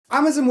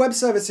Amazon Web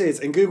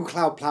Services and Google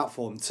Cloud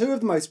Platform, two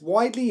of the most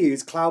widely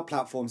used cloud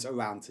platforms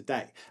around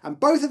today. And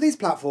both of these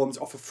platforms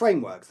offer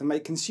frameworks that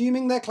make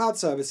consuming their cloud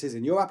services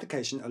in your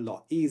application a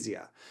lot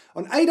easier.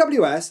 On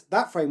AWS,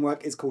 that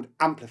framework is called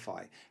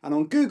Amplify, and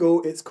on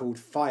Google, it's called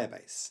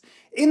Firebase.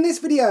 In this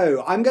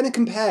video, I'm going to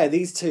compare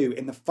these two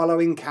in the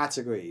following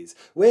categories.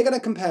 We're going to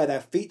compare their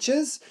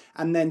features,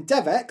 and then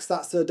DevEx,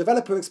 that's the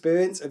developer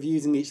experience of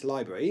using each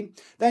library,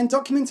 then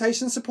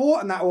documentation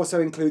support, and that also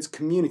includes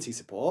community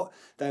support,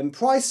 then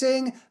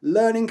pricing,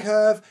 learning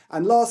curve,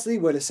 and lastly,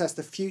 we'll assess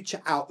the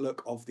future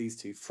outlook of these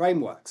two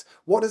frameworks.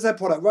 What does their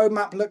product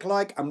roadmap look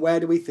like, and where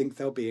do we think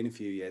they'll be in a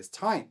few years'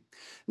 time?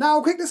 Now,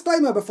 a quick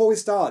disclaimer before we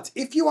start.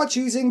 If you are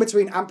choosing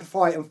between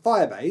Amplify and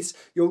Firebase,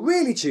 you're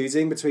really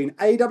choosing between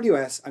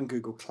AWS and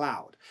Google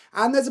Cloud.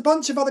 And there's a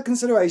bunch of other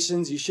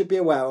considerations you should be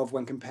aware of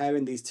when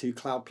comparing these two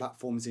cloud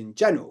platforms in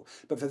general.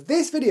 But for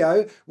this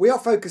video, we are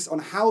focused on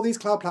how these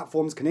cloud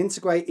platforms can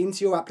integrate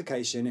into your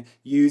application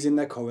using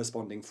their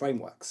corresponding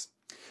frameworks.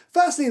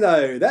 Firstly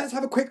though, let's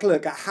have a quick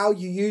look at how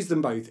you use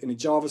them both in a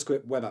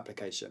JavaScript web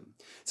application.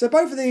 So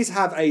both of these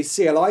have a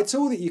CLI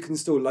tool that you can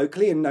install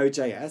locally in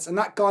Node.js, and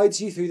that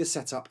guides you through the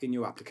setup in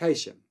your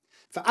application.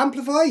 For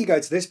Amplify, you go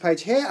to this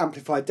page here,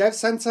 Amplify Dev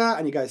Center,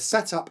 and you go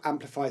Setup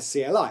Amplify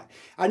CLI.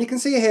 And you can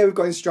see here we've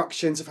got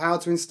instructions of how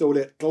to install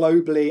it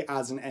globally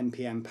as an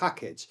NPM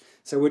package.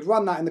 So we'd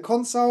run that in the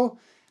console,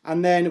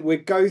 and then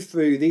we'd go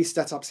through these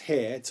setups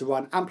here to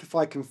run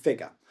Amplify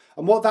Configure.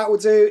 And what that will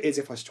do is,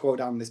 if I scroll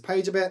down this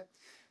page a bit,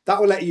 that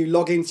will let you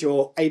log into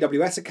your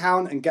AWS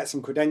account and get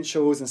some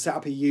credentials and set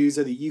up a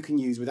user that you can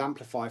use with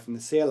Amplify from the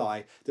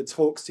CLI that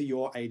talks to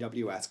your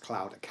AWS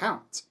cloud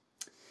account.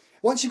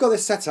 Once you've got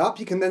this set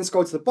up, you can then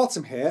scroll to the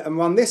bottom here and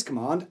run this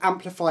command,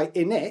 amplify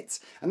init,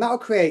 and that will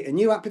create a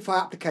new Amplify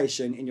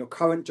application in your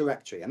current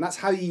directory, and that's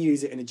how you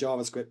use it in a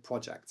JavaScript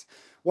project.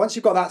 Once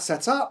you've got that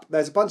set up,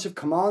 there's a bunch of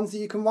commands that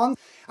you can run,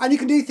 and you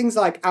can do things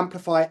like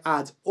amplify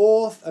add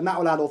auth, and that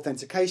will add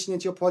authentication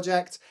into your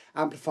project,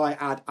 amplify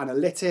add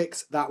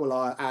analytics, that will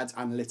add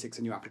analytics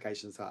in your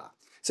application to that.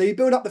 So you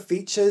build up the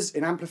features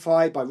in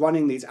Amplify by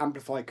running these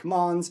amplify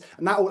commands,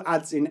 and that will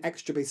add in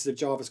extra pieces of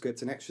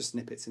JavaScript and extra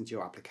snippets into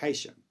your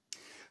application.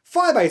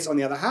 Firebase, on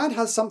the other hand,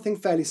 has something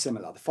fairly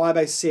similar. The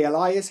Firebase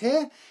CLI is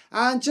here,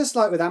 and just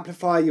like with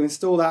Amplify, you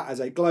install that as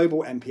a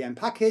global npm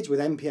package with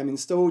npm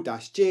install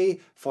 -g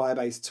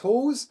Firebase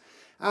tools,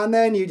 and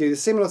then you do the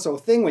similar sort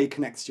of thing where you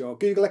connect to your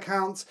Google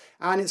account,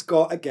 and it's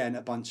got, again,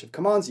 a bunch of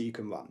commands that you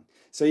can run.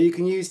 So you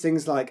can use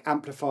things like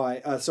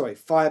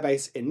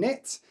Firebase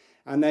init,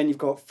 and then you've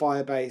got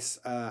Firebase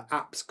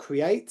apps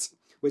create,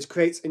 which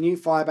creates a new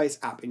Firebase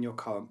app in your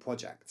current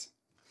project.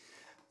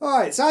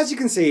 Alright, so as you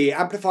can see,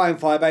 Amplify and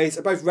Firebase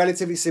are both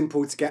relatively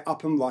simple to get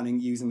up and running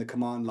using the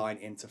command line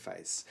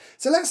interface.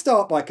 So let's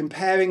start by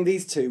comparing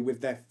these two with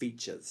their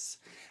features.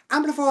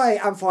 Amplify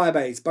and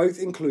Firebase both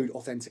include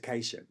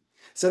authentication.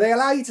 So they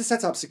allow you to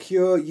set up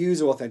secure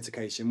user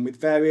authentication with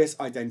various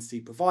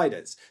identity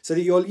providers so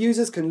that your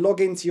users can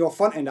log into your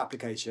front-end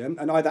application,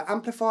 and either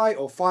Amplify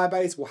or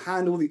Firebase will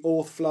handle the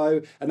auth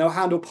flow, and they'll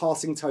handle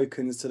passing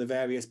tokens to the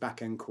various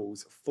back-end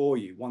calls for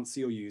you once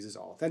your users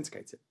are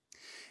authenticated.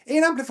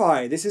 In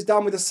Amplify, this is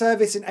done with a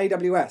service in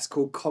AWS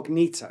called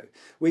Cognito,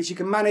 which you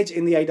can manage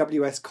in the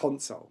AWS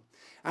console.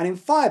 And in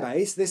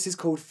Firebase, this is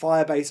called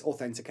Firebase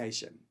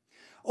Authentication.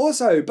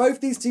 Also,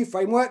 both these two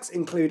frameworks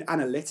include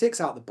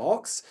analytics out the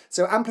box.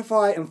 So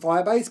Amplify and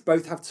Firebase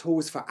both have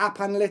tools for app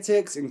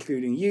analytics,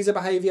 including user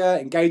behavior,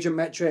 engagement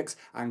metrics,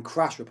 and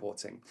crash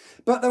reporting.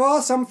 But there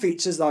are some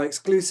features that are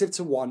exclusive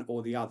to one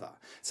or the other.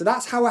 So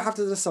that's how I have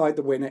to decide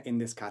the winner in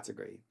this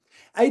category.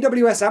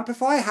 AWS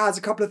Amplify has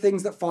a couple of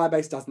things that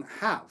Firebase doesn't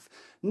have,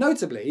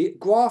 notably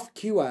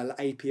GraphQL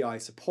API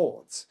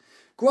support.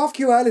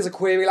 GraphQL is a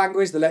query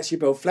language that lets you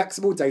build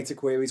flexible data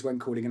queries when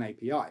calling an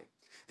API.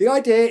 The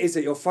idea is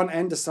that your front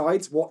end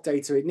decides what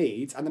data it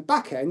needs, and the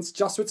back end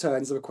just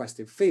returns the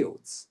requested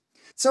fields.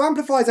 So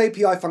Amplify's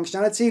API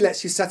functionality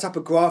lets you set up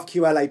a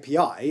GraphQL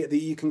API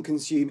that you can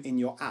consume in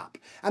your app.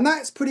 And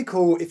that's pretty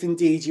cool if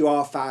indeed you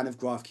are a fan of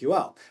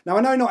GraphQL. Now,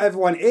 I know not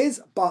everyone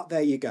is, but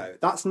there you go.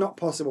 That's not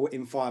possible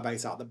in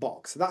Firebase out of the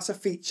box. So that's a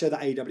feature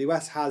that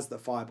AWS has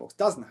that Firebase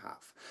doesn't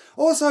have.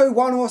 Also,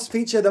 one more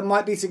feature that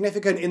might be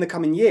significant in the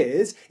coming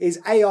years is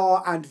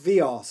AR and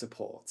VR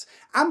support.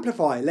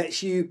 Amplify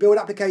lets you build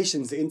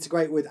applications that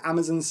integrate with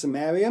Amazon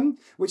Sumerium,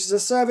 which is a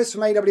service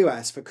from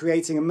AWS for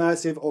creating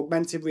immersive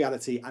augmented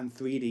reality and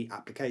 3D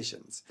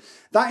applications.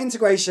 That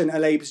integration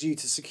enables you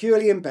to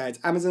securely embed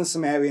Amazon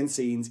Sumerian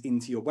scenes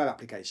into your web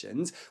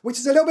applications, which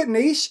is a little bit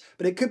niche,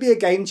 but it could be a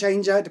game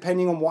changer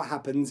depending on what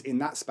happens in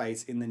that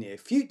space in the near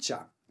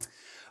future.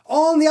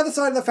 On the other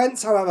side of the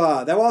fence,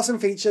 however, there are some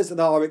features that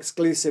are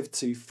exclusive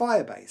to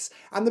Firebase,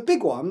 and the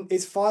big one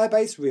is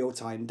Firebase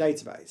Real-Time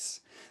Database.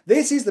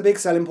 This is the big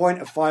selling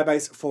point of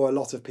Firebase for a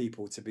lot of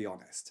people, to be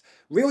honest.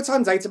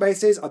 Real-time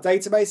databases are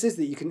databases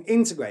that you can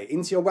integrate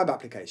into your web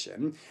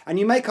application, and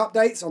you make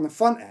updates on the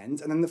front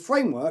end, and then the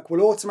framework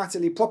will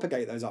automatically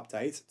propagate those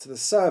updates to the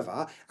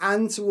server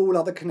and to all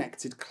other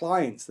connected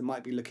clients that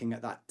might be looking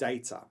at that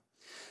data.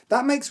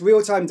 That makes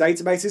real-time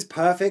databases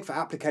perfect for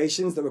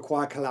applications that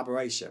require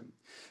collaboration.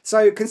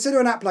 So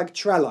consider an app like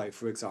Trello,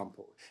 for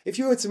example. If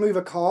you were to move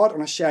a card on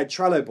a shared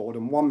Trello board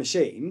on one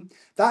machine,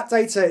 that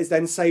data is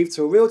then saved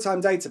to a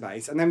real-time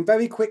database, and then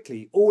very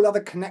quickly all other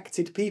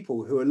connected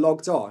people who are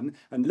logged on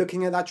and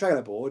looking at that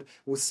Trello board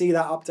will see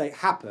that update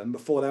happen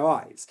before their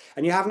eyes,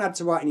 and you haven't had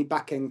to write any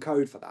back-end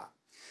code for that.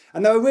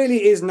 And there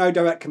really is no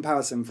direct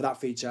comparison for that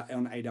feature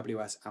on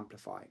AWS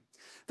Amplify.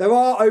 There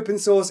are open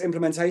source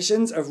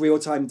implementations of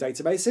real-time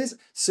databases.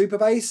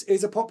 Supabase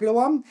is a popular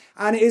one,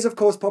 and it is of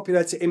course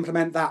popular to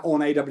implement that on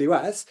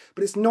AWS,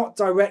 but it's not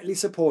directly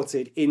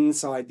supported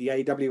inside the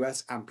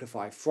AWS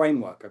Amplify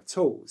framework of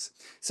tools.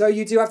 So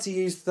you do have to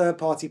use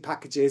third-party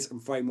packages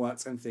and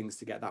frameworks and things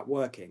to get that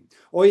working,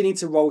 or you need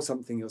to roll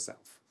something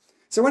yourself.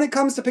 So when it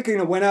comes to picking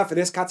a winner for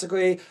this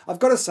category, I've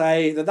got to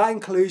say that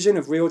inclusion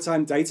of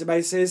real-time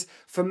databases,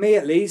 for me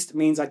at least,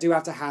 means I do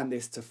have to hand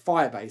this to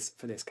Firebase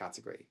for this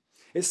category.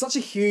 It's such a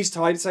huge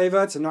time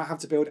saver to not have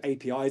to build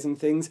APIs and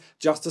things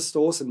just to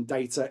store some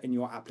data in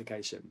your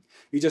application.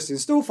 You just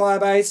install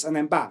Firebase and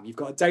then bam, you've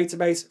got a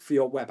database for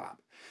your web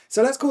app.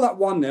 So let's call that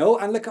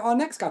 1-0 and look at our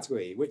next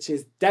category, which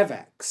is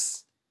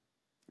DevEx.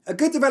 A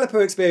good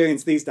developer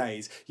experience these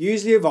days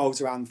usually revolves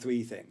around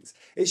three things.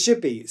 It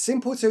should be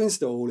simple to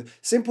install,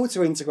 simple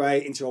to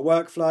integrate into your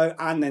workflow,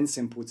 and then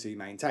simple to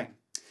maintain.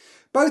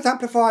 Both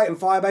Amplify and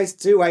Firebase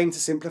do aim to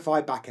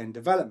simplify back-end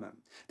development.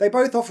 They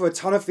both offer a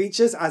ton of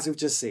features, as we've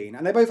just seen,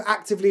 and they're both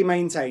actively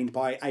maintained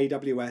by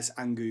AWS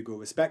and Google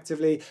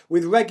respectively,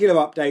 with regular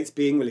updates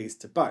being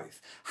released to both.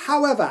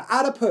 However,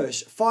 at a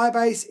push,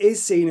 Firebase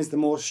is seen as the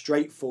more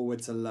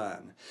straightforward to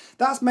learn.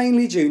 That's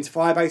mainly due to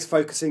Firebase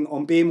focusing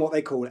on being what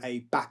they call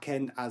a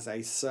backend as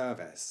a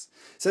service.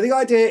 So the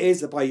idea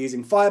is that by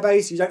using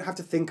Firebase, you don't have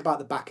to think about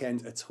the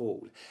backend at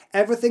all.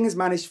 Everything is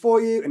managed for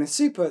you in a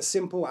super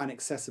simple and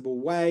accessible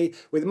way,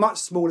 with much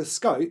smaller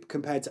scope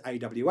compared to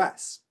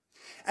AWS.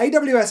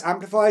 AWS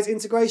Amplify's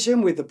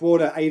integration with the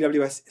broader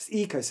AWS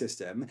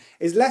ecosystem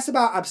is less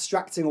about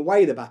abstracting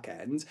away the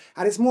backend,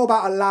 and it's more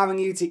about allowing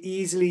you to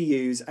easily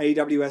use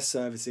AWS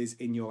services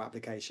in your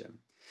application.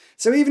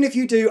 So even if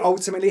you do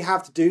ultimately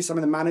have to do some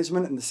of the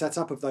management and the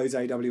setup of those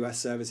AWS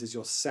services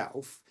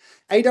yourself,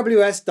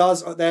 AWS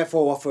does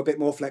therefore offer a bit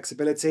more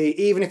flexibility,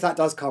 even if that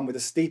does come with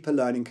a steeper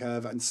learning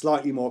curve and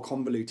slightly more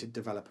convoluted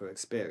developer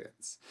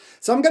experience.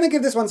 So I'm going to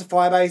give this one to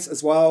Firebase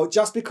as well,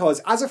 just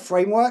because as a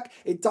framework,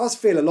 it does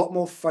feel a lot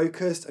more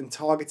focused and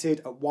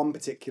targeted at one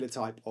particular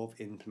type of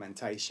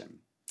implementation.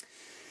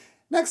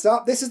 Next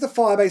up, this is the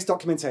Firebase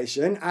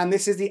documentation, and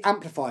this is the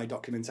Amplify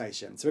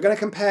documentation. So we're going to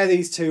compare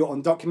these two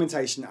on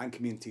documentation and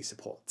community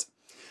support.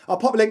 I'll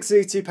pop links to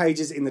these two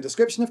pages in the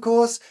description, of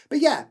course, but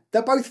yeah,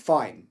 they're both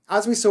fine.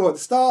 As we saw at the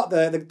start,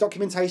 the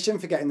documentation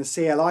for getting the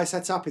CLI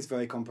set up is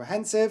very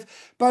comprehensive.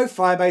 Both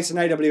Firebase and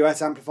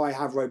AWS Amplify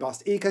have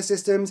robust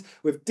ecosystems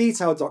with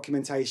detailed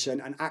documentation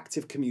and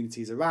active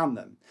communities around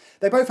them.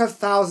 They both have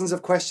thousands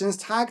of questions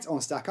tagged on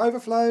Stack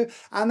Overflow,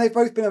 and they've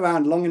both been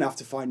around long enough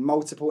to find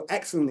multiple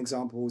excellent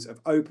examples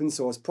of open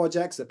source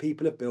projects that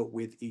people have built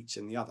with each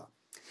and the other.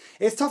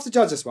 It's tough to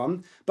judge this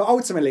one, but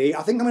ultimately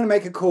I think I'm going to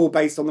make a call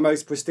based on the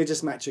most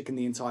prestigious metric in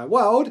the entire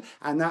world,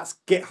 and that's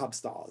GitHub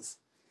stars.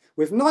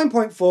 With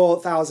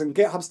 9.4 thousand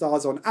GitHub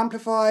stars on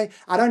Amplify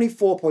and only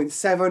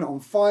 4.7 on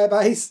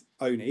Firebase,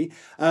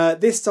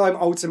 this time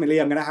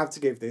ultimately I'm going to have to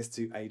give this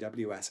to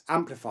AWS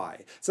Amplify.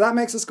 So that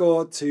makes the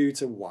score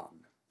 2-1.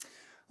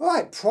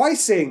 Alright,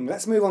 pricing.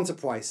 Let's move on to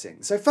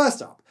pricing. So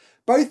first up,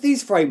 both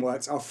these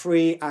frameworks are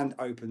free and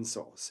open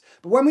source.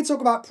 But when we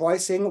talk about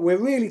pricing, we're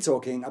really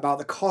talking about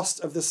the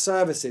cost of the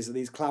services that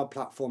these cloud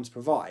platforms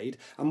provide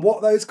and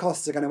what those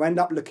costs are going to end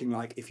up looking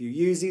like if you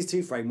use these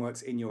two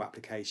frameworks in your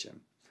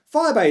application.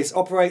 Firebase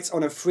operates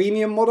on a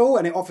freemium model,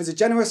 and it offers a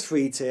generous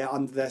free tier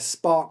under their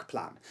Spark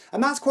plan.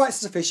 And that's quite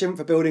sufficient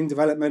for building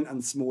development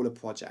and smaller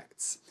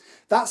projects.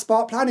 That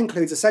Spark plan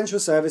includes essential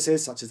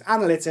services such as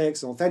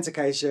analytics,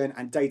 authentication,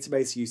 and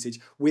database usage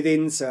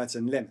within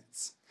certain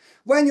limits.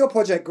 When your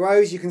project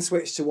grows, you can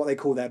switch to what they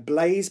call their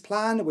Blaze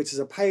plan, which is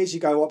a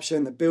pay-as-you-go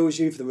option that bills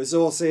you for the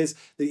resources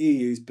that you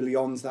use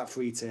beyond that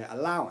free tier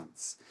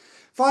allowance.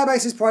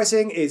 Firebase's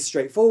pricing is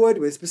straightforward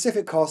with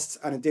specific costs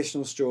and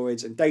additional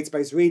storage and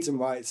database reads and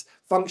writes,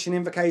 function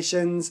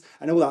invocations,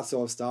 and all that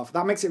sort of stuff.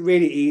 That makes it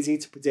really easy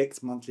to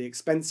predict monthly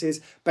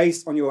expenses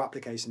based on your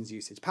application's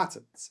usage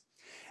patterns.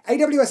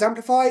 AWS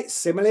Amplify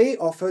similarly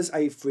offers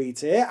a free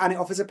tier, and it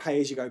offers a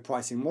pay-as-you-go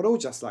pricing model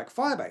just like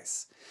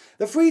Firebase.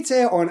 The free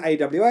tier on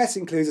AWS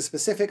includes a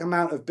specific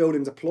amount of build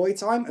and deploy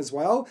time as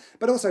well,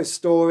 but also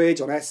storage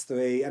on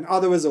S3 and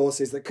other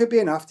resources that could be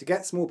enough to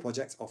get small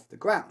projects off the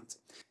ground.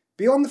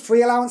 Beyond the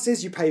free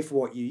allowances, you pay for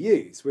what you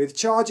use, with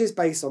charges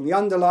based on the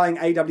underlying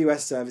AWS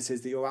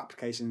services that your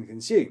application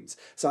consumes,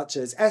 such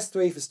as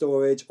S3 for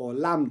storage or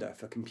Lambda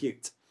for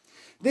compute.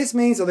 This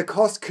means that the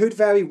cost could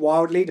vary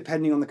wildly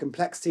depending on the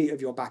complexity of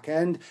your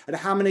backend and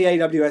how many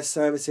AWS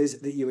services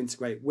that you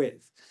integrate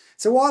with.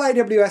 So while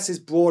AWS's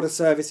broader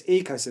service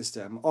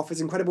ecosystem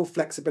offers incredible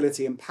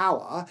flexibility and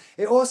power,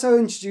 it also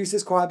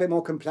introduces quite a bit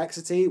more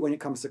complexity when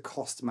it comes to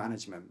cost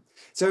management.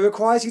 So it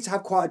requires you to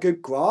have quite a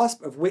good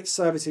grasp of which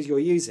services you're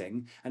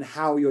using and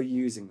how you're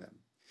using them.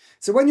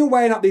 So when you're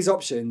weighing up these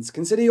options,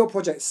 consider your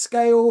project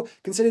scale,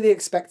 consider the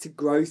expected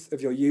growth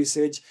of your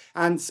usage,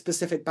 and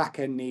specific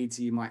backend needs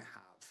you might have.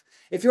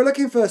 If you're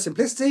looking for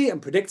simplicity and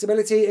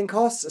predictability in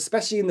costs,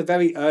 especially in the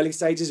very early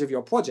stages of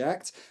your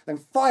project, then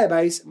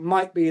Firebase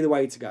might be the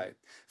way to go.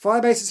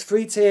 Firebase's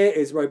free tier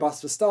is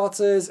robust for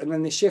starters, and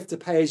then the shift to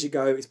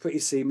pay-as-you-go is pretty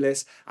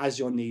seamless as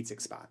your needs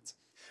expand.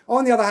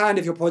 On the other hand,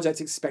 if your project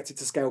is expected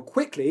to scale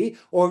quickly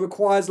or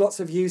requires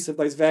lots of use of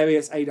those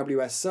various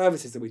AWS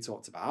services that we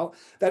talked about,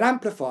 then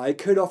Amplify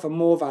could offer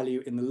more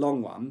value in the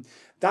long run.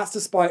 That's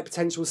despite a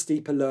potential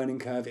steeper learning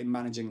curve in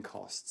managing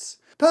costs.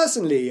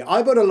 Personally,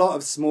 I build a lot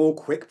of small,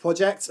 quick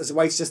projects as a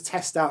way to just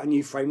test out a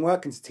new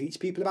framework and to teach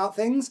people about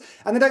things,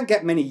 and they don't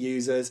get many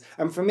users.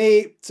 And for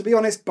me, to be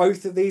honest,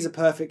 both of these are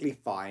perfectly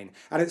fine.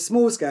 And at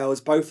small scales,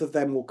 both of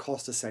them will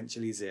cost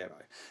essentially zero.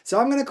 So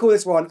I'm going to call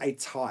this one a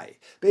tie.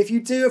 But if you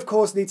do, of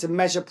course, need to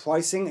measure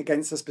pricing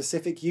against the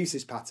specific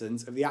usage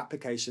patterns of the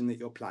application that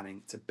you're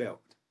planning to build.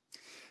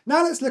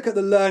 Now let's look at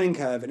the learning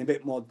curve in a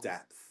bit more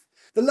depth.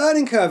 The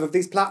learning curve of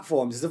these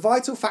platforms is a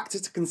vital factor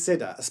to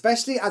consider,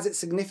 especially as it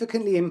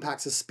significantly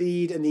impacts the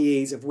speed and the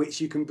ease of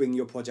which you can bring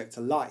your project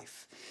to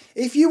life.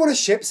 If you want to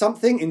ship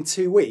something in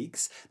 2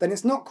 weeks, then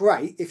it's not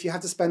great if you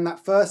have to spend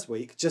that first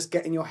week just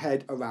getting your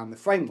head around the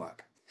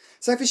framework.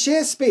 So for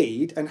sheer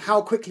speed and how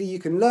quickly you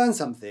can learn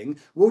something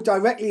will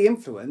directly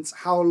influence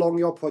how long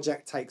your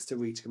project takes to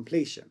reach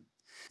completion.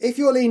 If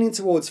you're leaning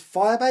towards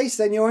Firebase,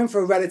 then you're in for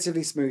a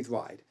relatively smooth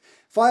ride.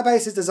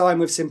 Firebase is designed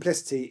with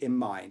simplicity in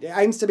mind. It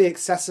aims to be an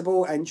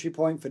accessible entry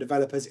point for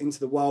developers into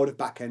the world of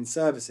back-end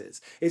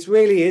services. It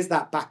really is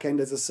that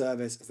back-end as a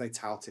service as they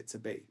tout it to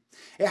be.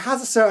 It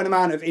has a certain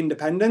amount of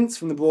independence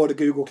from the broader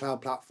Google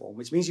Cloud platform,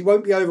 which means you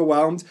won't be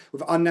overwhelmed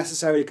with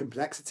unnecessary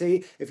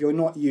complexity if you're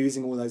not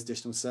using all those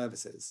additional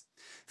services.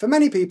 For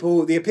many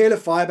people, the appeal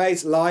of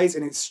Firebase lies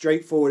in its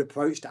straightforward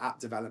approach to app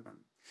development.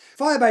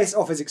 Firebase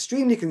offers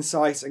extremely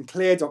concise and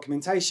clear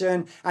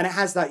documentation, and it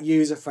has that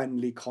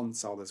user-friendly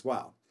console as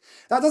well.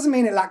 That doesn't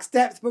mean it lacks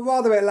depth, but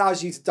rather it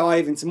allows you to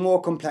dive into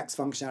more complex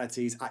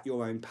functionalities at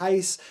your own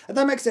pace, and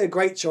that makes it a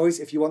great choice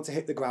if you want to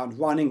hit the ground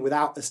running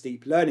without a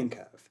steep learning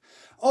curve.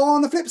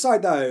 On the flip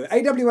side though,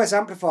 AWS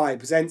Amplify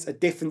presents a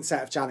different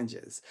set of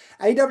challenges.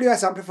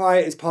 AWS Amplify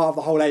is part of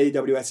the whole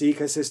AWS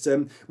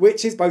ecosystem,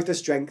 which is both a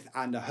strength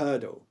and a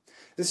hurdle.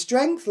 The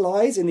strength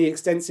lies in the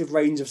extensive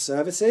range of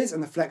services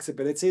and the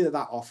flexibility that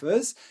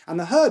offers, and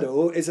the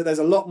hurdle is that there's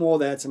a lot more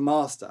there to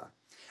master.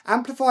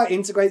 Amplify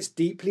integrates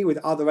deeply with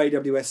other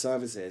AWS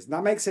services, and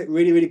that makes it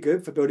really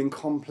good for building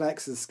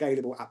complex and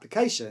scalable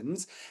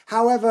applications.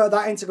 However,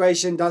 that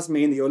integration does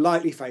mean that you'll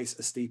likely face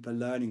a steeper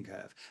learning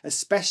curve,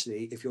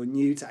 especially if you're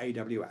new to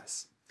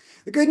AWS.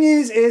 The good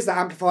news is that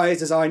Amplify is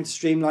designed to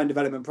streamline the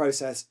development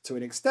process to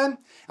an extent,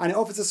 and it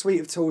offers a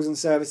suite of tools and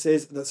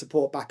services that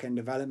support back-end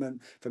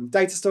development, from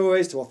data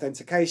storage to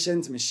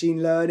authentication to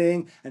machine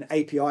learning and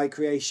API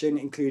creation,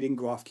 including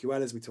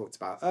GraphQL as we talked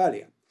about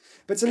earlier.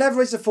 But to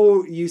leverage the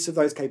full use of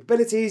those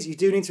capabilities, you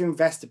do need to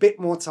invest a bit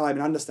more time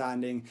and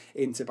understanding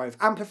into both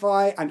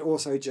Amplify and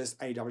also just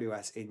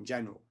AWS in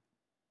general.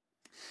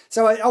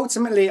 So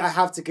ultimately, I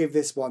have to give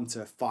this one to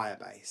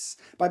Firebase.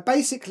 By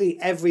basically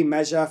every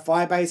measure,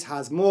 Firebase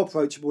has more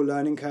approachable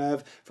learning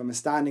curve from a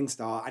standing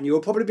start, and you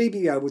will probably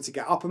be able to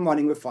get up and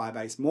running with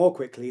Firebase more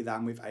quickly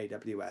than with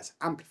AWS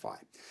Amplify.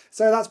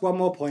 So that's one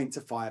more point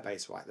to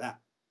Firebase right there.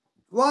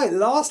 Right,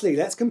 lastly,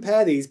 let's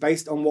compare these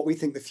based on what we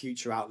think the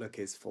future outlook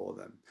is for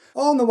them.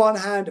 On the one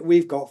hand,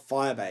 we've got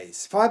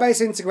Firebase. Firebase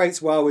integrates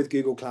well with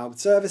Google Cloud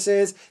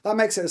services. That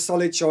makes it a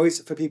solid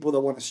choice for people that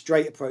want a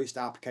straight approach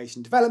to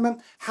application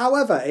development.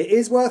 However, it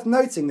is worth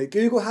noting that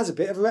Google has a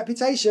bit of a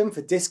reputation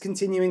for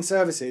discontinuing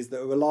services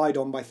that are relied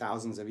on by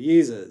thousands of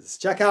users.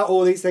 Check out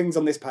all these things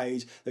on this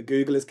page that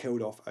Google has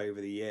killed off over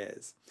the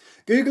years.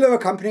 Google are a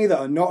company that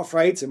are not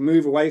afraid to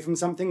move away from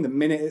something the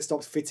minute it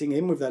stops fitting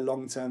in with their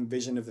long-term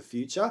vision of the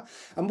future.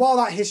 And while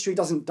that history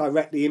doesn't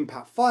directly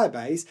impact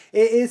Firebase,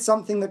 it is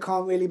something that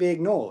can't really be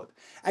ignored.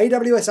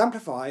 AWS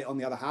Amplify, on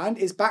the other hand,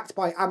 is backed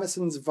by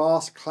Amazon's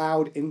vast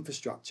cloud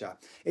infrastructure.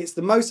 It's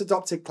the most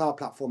adopted cloud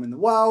platform in the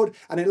world,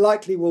 and it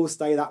likely will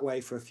stay that way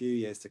for a few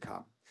years to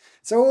come.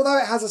 So although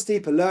it has a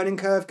steeper learning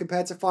curve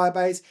compared to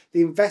Firebase,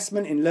 the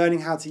investment in learning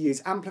how to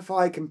use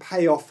Amplify can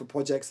pay off for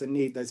projects that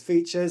need those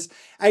features.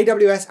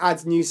 AWS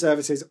adds new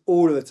services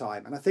all of the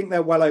time, and I think there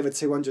are well over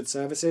 200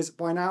 services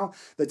by now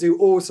that do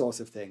all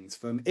sorts of things,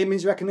 from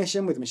image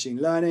recognition with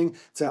machine learning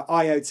to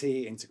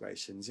IoT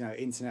integrations,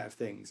 Internet of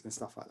Things and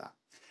stuff like that.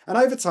 And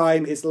over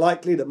time, it's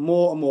likely that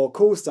more and more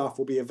cool stuff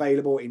will be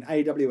available in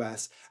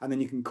AWS, and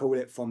then you can call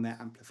it from their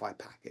Amplify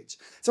package.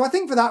 So I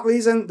think for that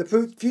reason,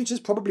 the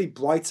future's probably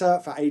brighter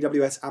for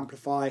AWS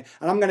Amplify,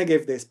 and I'm going to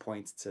give this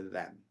point to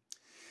them.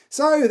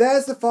 So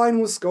there's the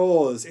final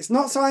scores. It's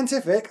not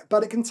scientific,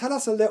 but it can tell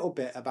us a little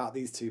bit about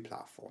these two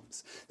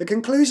platforms. The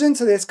conclusion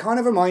to this kind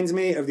of reminds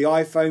me of the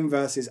iPhone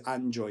versus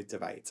Android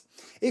debate.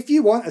 If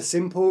you want a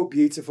simple,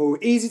 beautiful,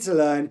 easy to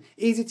learn,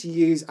 easy to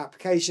use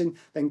application,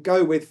 then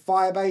go with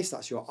Firebase,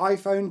 that's your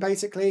iPhone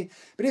basically.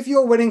 But if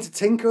you're willing to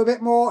tinker a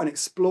bit more and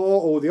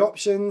explore all the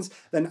options,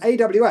 then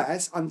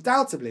AWS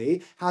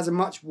undoubtedly has a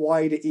much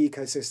wider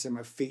ecosystem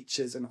of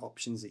features and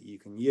options that you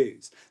can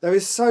use. There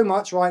is so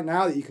much right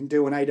now that you can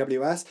do on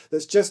AWS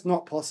that's just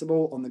not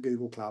possible on the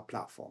Google Cloud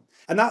platform.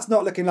 And that's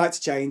not looking like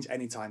to change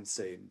anytime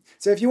soon.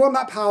 So if you want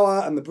that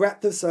power and the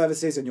breadth of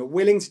services and you're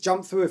willing to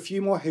jump through a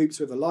few more hoops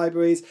with the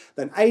libraries,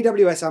 then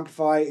AWS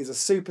Amplify is a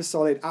super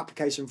solid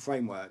application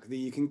framework that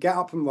you can get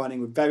up and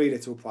running with very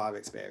little prior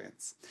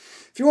experience.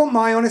 If you want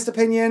my honest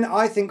opinion,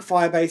 I think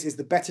Firebase is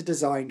the better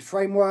designed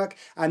framework,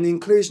 and the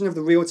inclusion of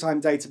the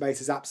real-time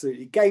database is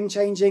absolutely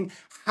game-changing.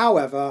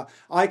 However,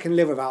 I can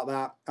live without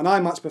that, and I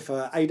much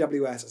prefer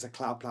AWS as a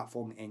cloud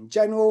platform in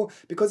general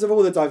because of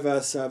all the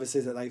diverse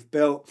services that they've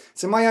built.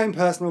 So my own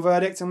personal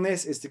verdict on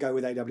this is to go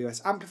with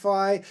AWS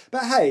Amplify,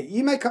 but hey,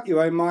 you make up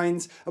your own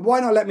minds, and why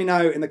not let me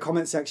know in the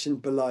comment section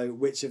below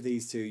which of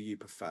these two you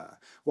prefer.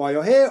 While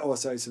you're here,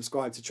 also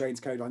subscribe to Trains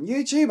Code on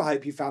YouTube. I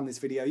hope you found this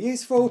video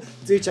useful.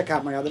 Do check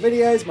out my other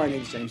videos. My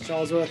name's James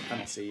Charlesworth,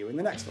 and I'll see you in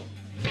the next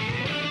one.